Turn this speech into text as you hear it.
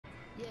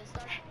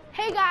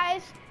Hey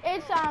guys,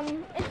 it's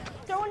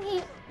Throwing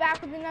Heat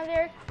back with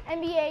another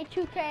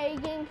NBA2K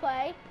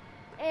gameplay,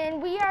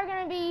 and we are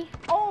gonna be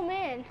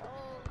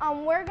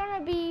we're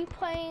gonna be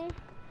playing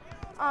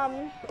I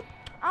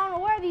don't know,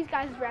 where are these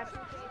guys' reps?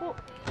 Well,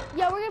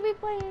 yeah, we're gonna be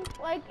playing,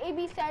 like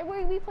AB said,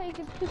 we're gonna be playing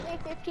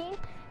 2K15,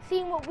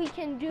 seeing what we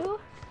can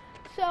do.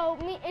 So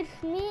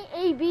it's me,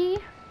 AB.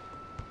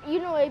 You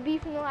know AB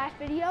from the last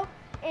video,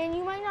 and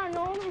you might not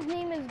know him. His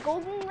name is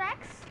Golden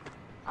Rex.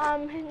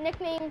 His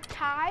nickname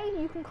Ty.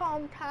 You can call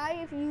him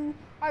Ty if you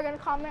are gonna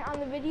comment on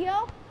the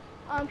video.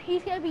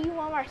 He's gonna be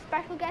one of our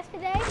special guests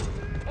today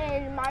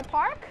in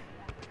MyPark.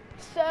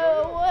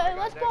 So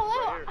let's go.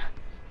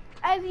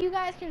 As you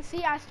guys can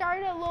see, I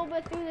started a little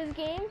bit through this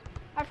game.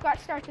 I forgot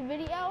to start the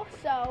video,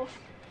 so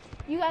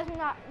you guys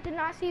did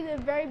not see the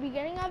very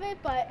beginning of it,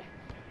 but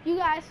you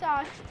guys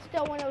saw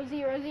still when it was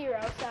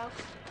 0-0. So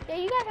yeah,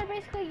 you guys are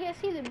basically gonna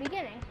see the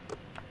beginning.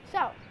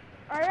 So,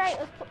 all right,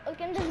 let's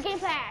get into the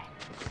gameplay.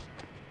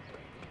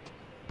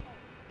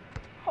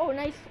 Oh,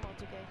 nice.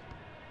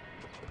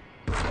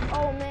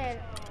 Oh man.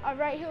 All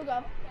right, here we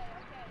go.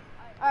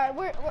 All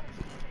right,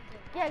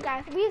 yeah,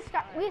 guys, we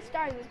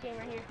started this game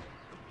right here.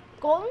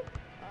 Golden.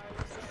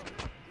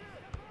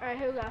 All right,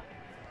 here we go.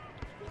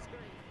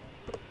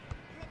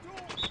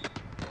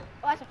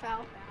 Oh, that's a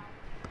foul.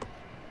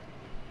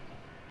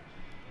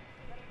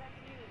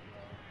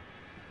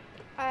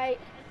 All right.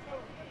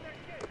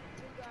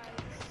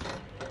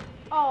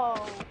 Oh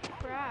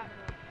crap.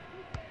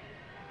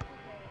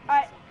 All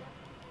right.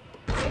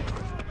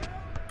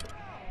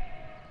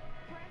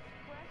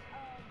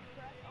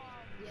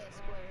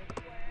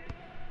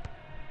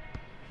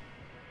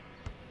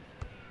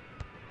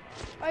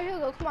 Alright, here we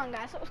go. Come on,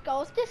 guys. Let's go.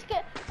 Let's just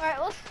get. All right,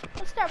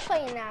 let's start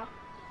playing now.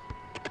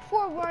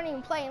 Before we weren't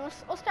even playing,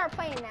 let's start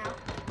playing now.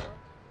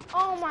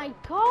 Oh my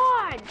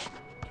God.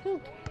 2K.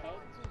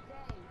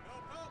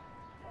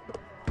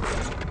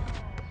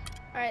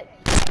 All right,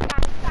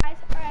 guys.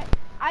 All right.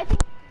 I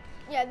think,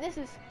 yeah, this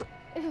is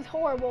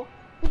horrible.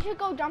 We should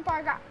go dump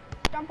our guys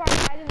in the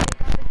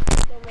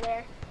garbage over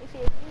there. You see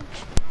it?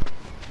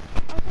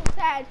 I'm so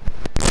sad,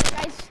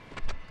 guys.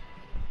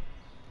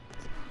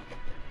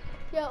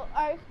 Yo, all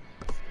right.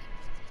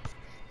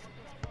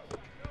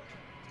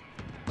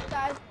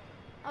 Guys,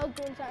 I was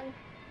doing something.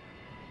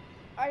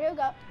 Alright, here we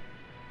go.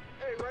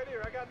 Hey, right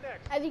here, I got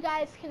next. As you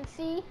guys can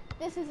see,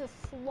 this is a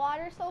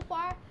slaughter so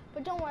far,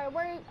 but don't worry,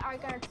 we are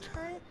gonna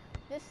turn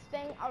this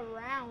thing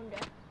around.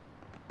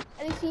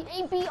 And you see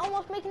AB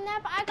almost making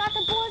that, but I got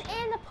the board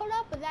and the put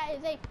up, but that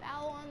is a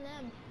foul on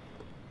them.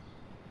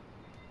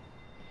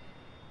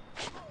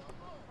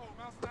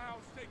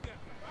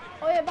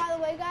 Oh yeah, by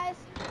the way, guys,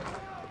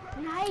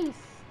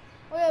 nice.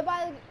 Oh yeah,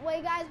 by the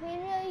way, guys, we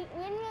didn't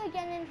really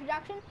get an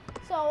introduction.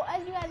 So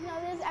as you guys know,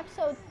 this is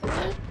episode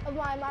 3 of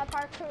my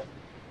MyPark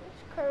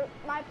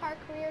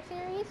career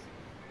series,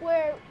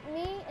 where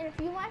me and a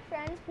few of my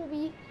friends will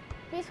be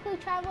basically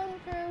traveling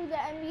through the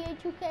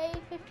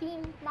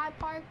NBA2K15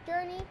 MyPark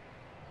journey,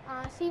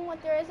 seeing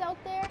what there is out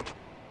there.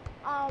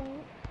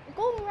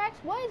 Golden Rex,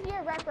 what is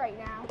your rep right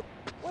now?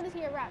 What is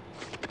your rep?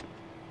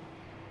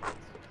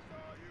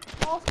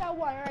 All-Star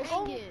 1, alright.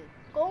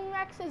 Golden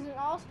Rex is an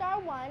All-Star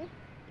 1,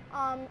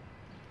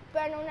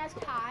 better known as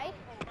Ty.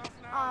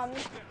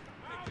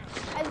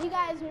 As you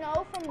guys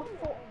know from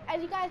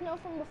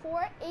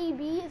before,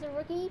 AB is a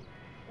rookie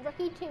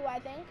 2, I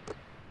think.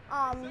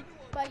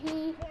 But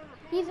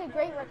he's a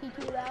great rookie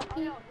 2 though.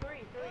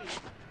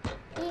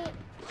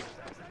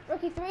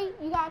 Rookie 3.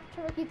 You got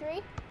to rookie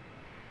 3.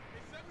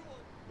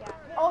 Yeah.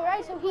 All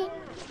right, so he. I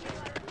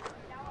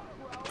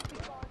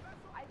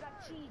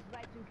got cheesed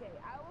by 2K.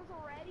 I was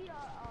already a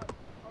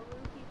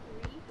rookie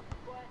 3,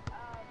 but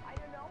I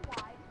don't know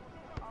why.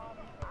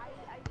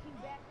 I came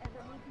back as a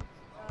rookie 2,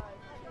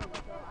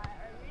 so I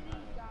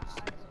really got.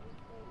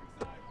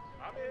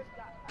 I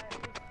was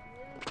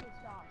really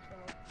pissed off. So.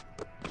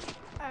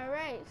 All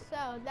right, so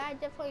that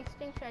definitely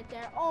stinks right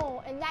there.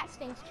 Oh, and that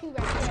stinks too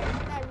right there.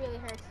 That really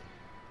hurts.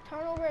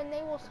 Turnover and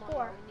they will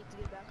score. We need to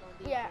get back on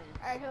defense. Yeah.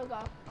 All right, here we go.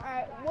 All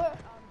right,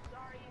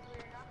 Sorry,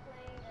 we're not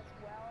playing as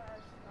well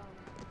as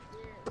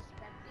we're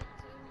expected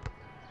to.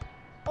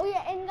 oh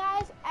yeah, and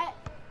guys,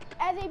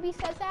 as AB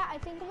says that, I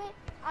think of it.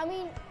 I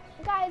mean,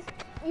 guys,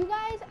 you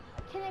guys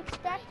can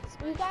expect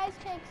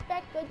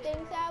good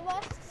things out of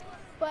us,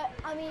 but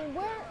I mean,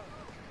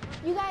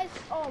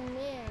 oh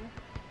man.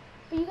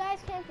 But you guys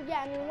can't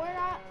forget, I mean,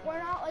 we're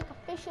not like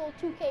official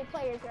 2K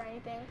players or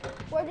anything.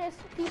 We're just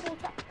kids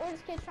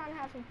trying to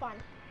have some fun.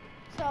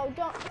 So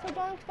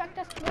don't expect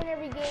us to win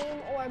every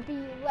game or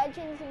be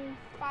legends in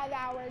 5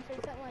 hours or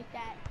something like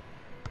that.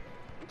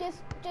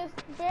 Just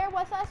bear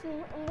with us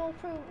and we'll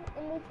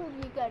prove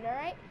you good, all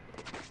right?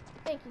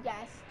 Thank you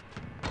guys.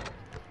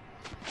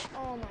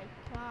 Oh my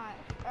God.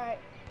 All right.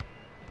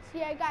 So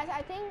yeah, guys,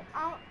 I think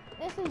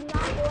this is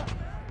not good.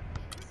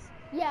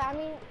 Yeah, I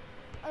mean,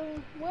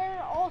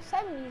 we're all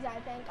 70s, I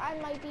think. I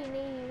might be an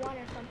 81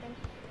 or something,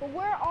 but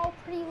we're all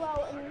pretty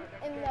low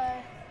in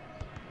the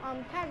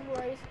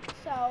categories.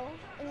 So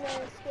in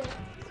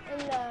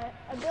the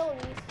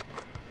abilities.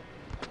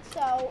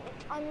 So So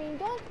I mean,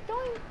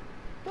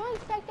 don't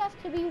expect us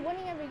to be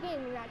winning every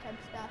game and that type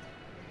of stuff.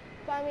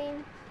 But I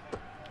mean,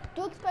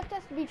 do expect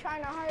us to be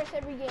trying our hardest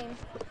every game.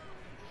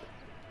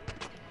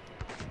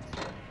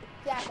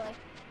 Exactly.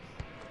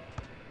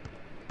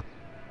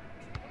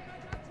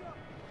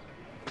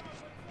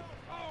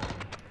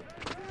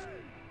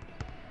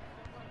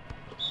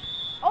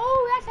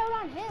 Oh, that's out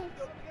on him.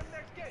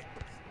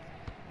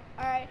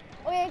 Alright.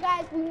 Okay,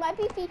 guys, we might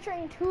be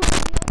featuring 2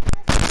 videos in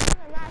this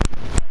one. I'm not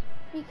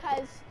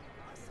because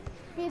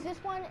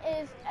this one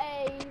is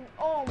a,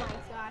 oh my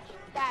gosh,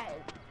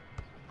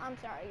 I'm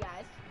sorry,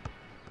 guys.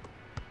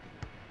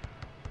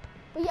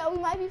 But yeah, we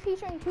might be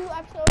featuring 2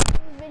 episodes in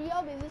this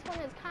video because this one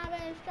is kind of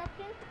an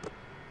instruction.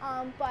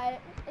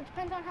 But it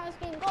depends on how this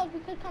game goes. We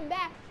could come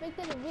back, make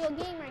this a real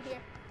game right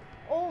here.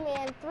 Oh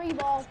man, 3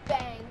 balls,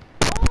 bang.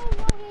 Oh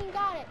no, he ain't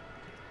got it.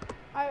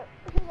 Alright,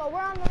 here we go, we're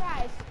on the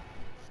rise.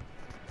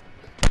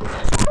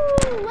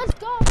 Ooh, let's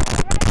go.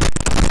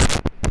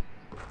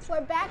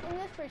 We're back in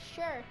this for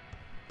sure.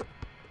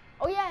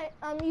 Oh yeah,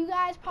 you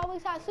guys probably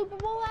saw Super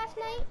Bowl last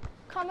night.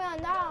 Comment on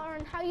that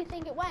on how you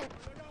think it went.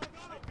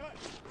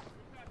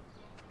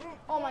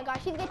 Oh my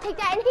gosh, he's gonna take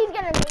that and he's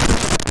gonna make it.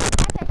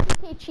 That's a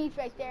TK Chief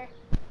right there.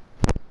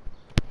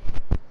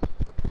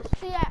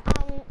 So yeah,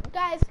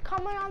 guys,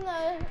 comment on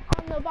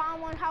the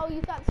bottom on how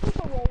you thought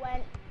Super Bowl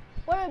went.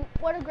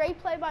 What a great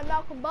play by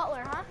Malcolm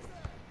Butler, huh?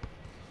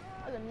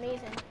 That was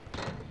amazing.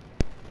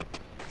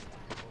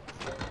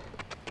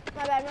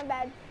 My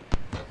bad.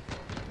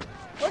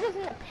 What is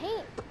in the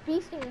paint?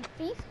 Beasting and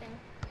feasting.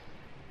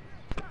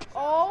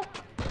 Oh,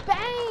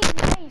 bang!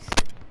 Nice.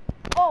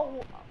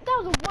 Oh, that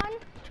was a 1.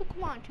 2.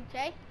 Come on,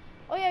 2K.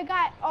 Oh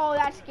yeah, oh,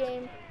 that's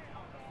game.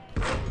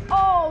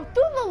 Oh,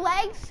 through the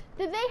legs.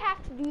 Did they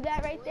have to do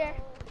that right there?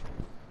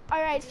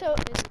 All right, so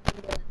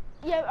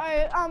yeah,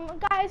 all right,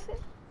 guys,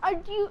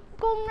 do you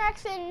Golden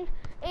Rex and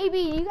AB?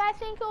 Do you guys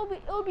think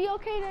it'll be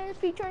okay to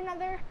feature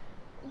another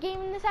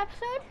game in this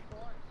episode?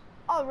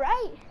 All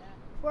right,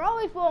 we're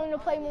always willing to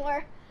play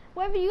more.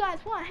 Whatever you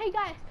guys want. Hey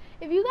guys,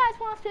 if you guys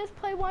want us to just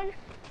play one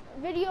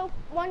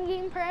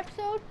game per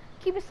episode,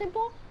 keep it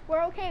simple,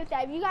 we're okay with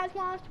that. If you guys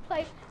want us to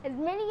play as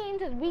many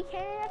games as we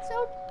can in an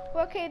episode,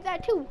 we're okay with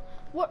that too.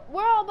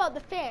 We're all about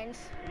the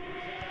fans.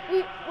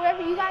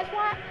 Whatever you guys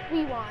want,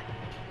 we want.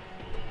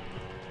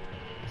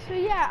 So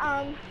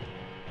yeah,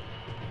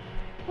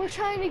 we're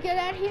trying to get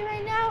out of here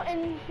right now,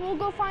 and we'll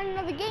go find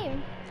another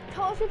game.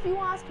 Tell us if you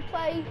want us to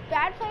play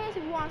bad players,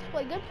 if you want us to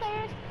play good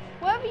players,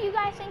 whatever you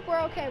guys think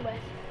we're okay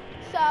with.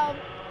 So,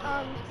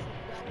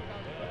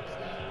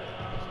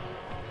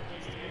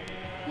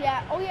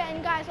 yeah, oh yeah,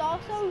 and guys,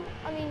 also,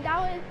 I mean,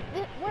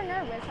 we're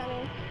nervous.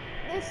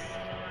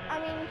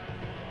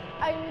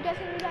 I'm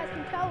guessing you guys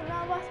can tell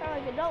none of us are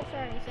like adults or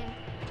anything.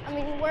 I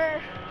mean,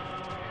 we're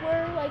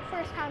like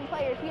first-time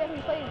players. We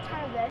haven't played a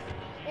ton of this,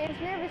 and it's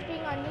nervous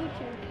being on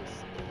YouTube.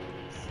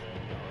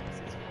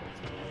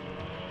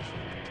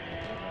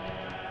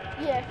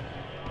 Yeah,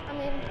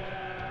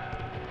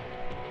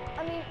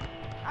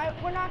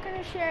 we're not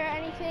gonna share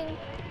anything.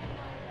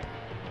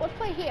 Let's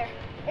play here.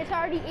 It's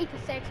already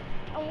 8-6,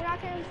 and we're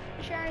not gonna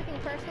share anything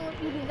personal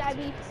with you because that'd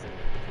be.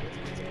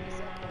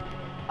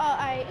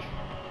 Alright.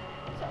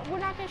 So we're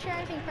not gonna share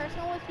anything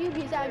personal with you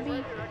because that'd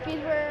be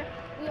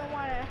we don't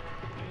wanna.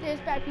 There's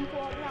bad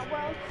people in that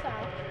world, so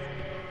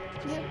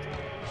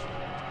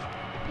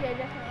yeah,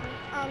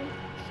 definitely.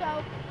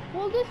 So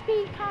we'll just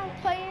be kind of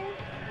playing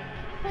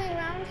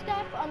around and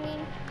stuff.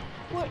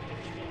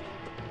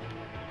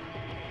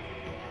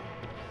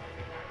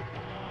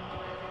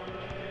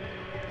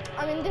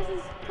 This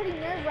is pretty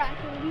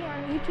nerve-wracking to be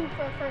on YouTube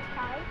for the first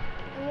time,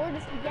 and we're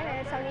just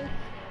beginners.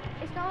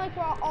 It's not like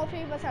all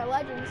 3 of us are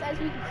legends, as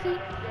you can see.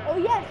 Oh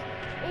yes,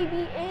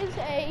 AB is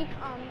a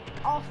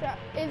all-star,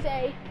 is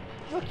a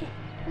rookie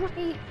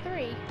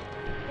 3,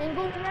 and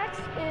Golden Rex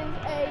is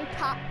a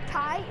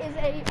Ty is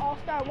a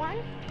all-star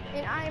 1,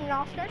 and I am an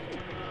all-star 2.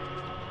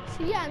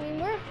 So yeah,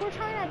 we're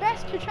trying our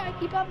best to try to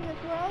keep up in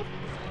this world,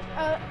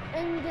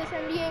 in this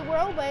NBA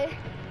world, but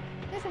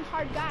there's some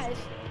hard guys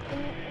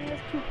in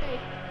this 2K.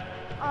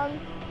 Oh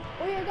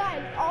yeah,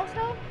 guys,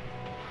 also,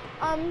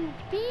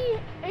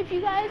 if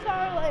you guys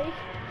are like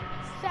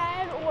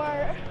sad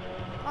or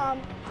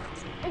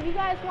if you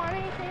guys want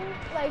anything,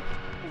 like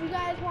if you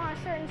guys want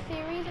a certain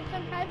series of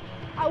some type,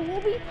 I will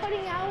be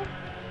putting out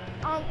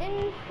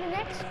in the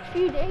next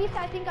few days.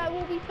 I think I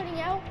will be putting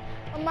out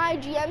my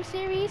GM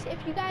series.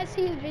 If you guys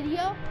see this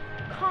video,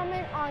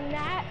 comment on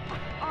that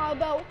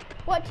about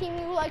what team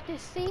you would like to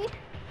see.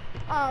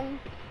 I'm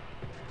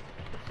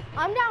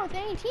down with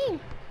any team.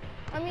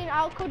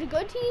 I'll coach a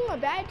good team, a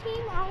bad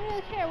team. I don't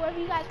really care, whatever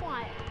you guys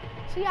want.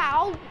 So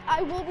yeah,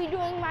 I will be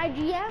doing my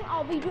GM.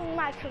 I'll be doing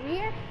my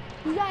career.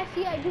 You guys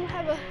see, I do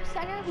have a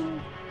center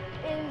who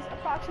is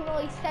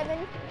approximately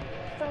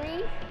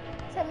 7'3",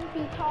 7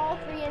 feet tall,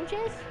 3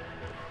 inches.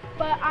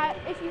 But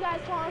if you guys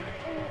want,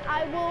 and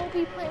I will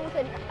be playing with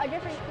a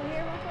different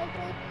career most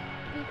likely,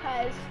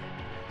 because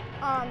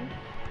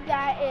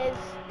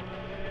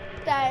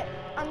that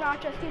I'm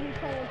not just gonna be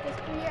playing with this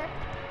career.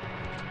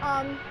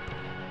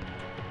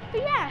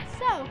 But yeah,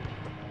 so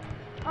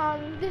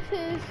this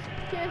is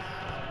just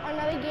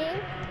another game.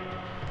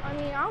 I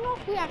mean, I don't know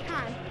if we have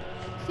time.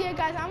 So yeah,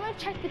 guys, I'm gonna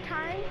check the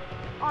time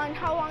on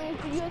how long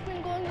this video has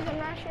been going because I'm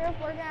not sure if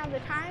we're gonna have the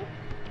time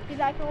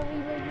because I can only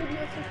make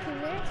videos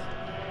 15 minutes.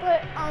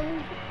 But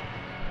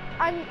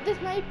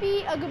this might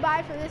be a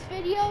goodbye for this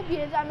video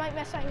because I might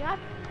mess something up.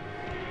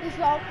 This is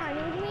all kind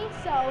of new to me,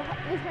 so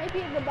this might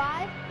be a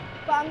goodbye.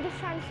 But I'm just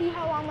trying to see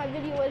how long my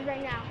video is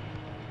right now.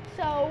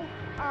 So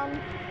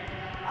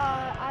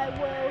I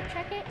will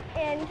check it,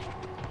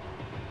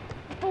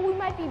 but we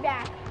might be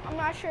back. I'm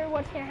not sure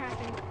what's gonna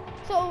happen.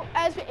 So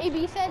as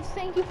AB says,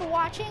 thank you for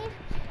watching,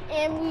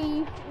 and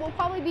we will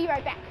probably be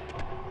right back.